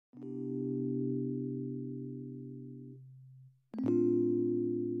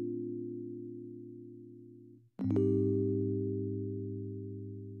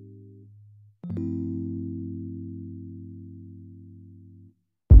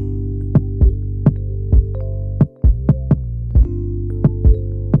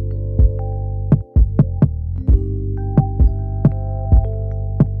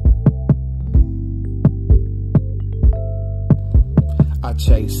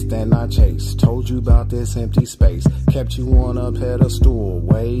chased and I chased, told you about this empty space, kept you on a pedestal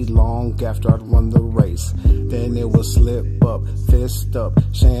way long after I'd won the race. Then it was slip up, fist up,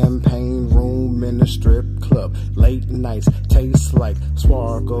 champagne room in the strip club, late nights taste like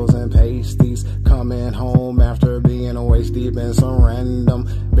sparkles and pasties, coming home after being waist deep in some random,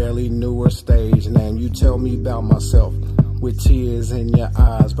 barely knew her stage name. You tell me about myself with tears in your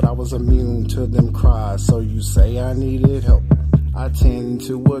eyes, but I was immune to them cries, so you say I needed help. I tend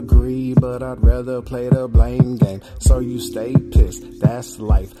to agree, but I'd rather play the blame game, so you stay pissed, that's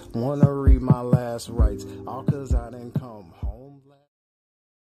life. Wanna read my last rites, all 'cause I didn't come home.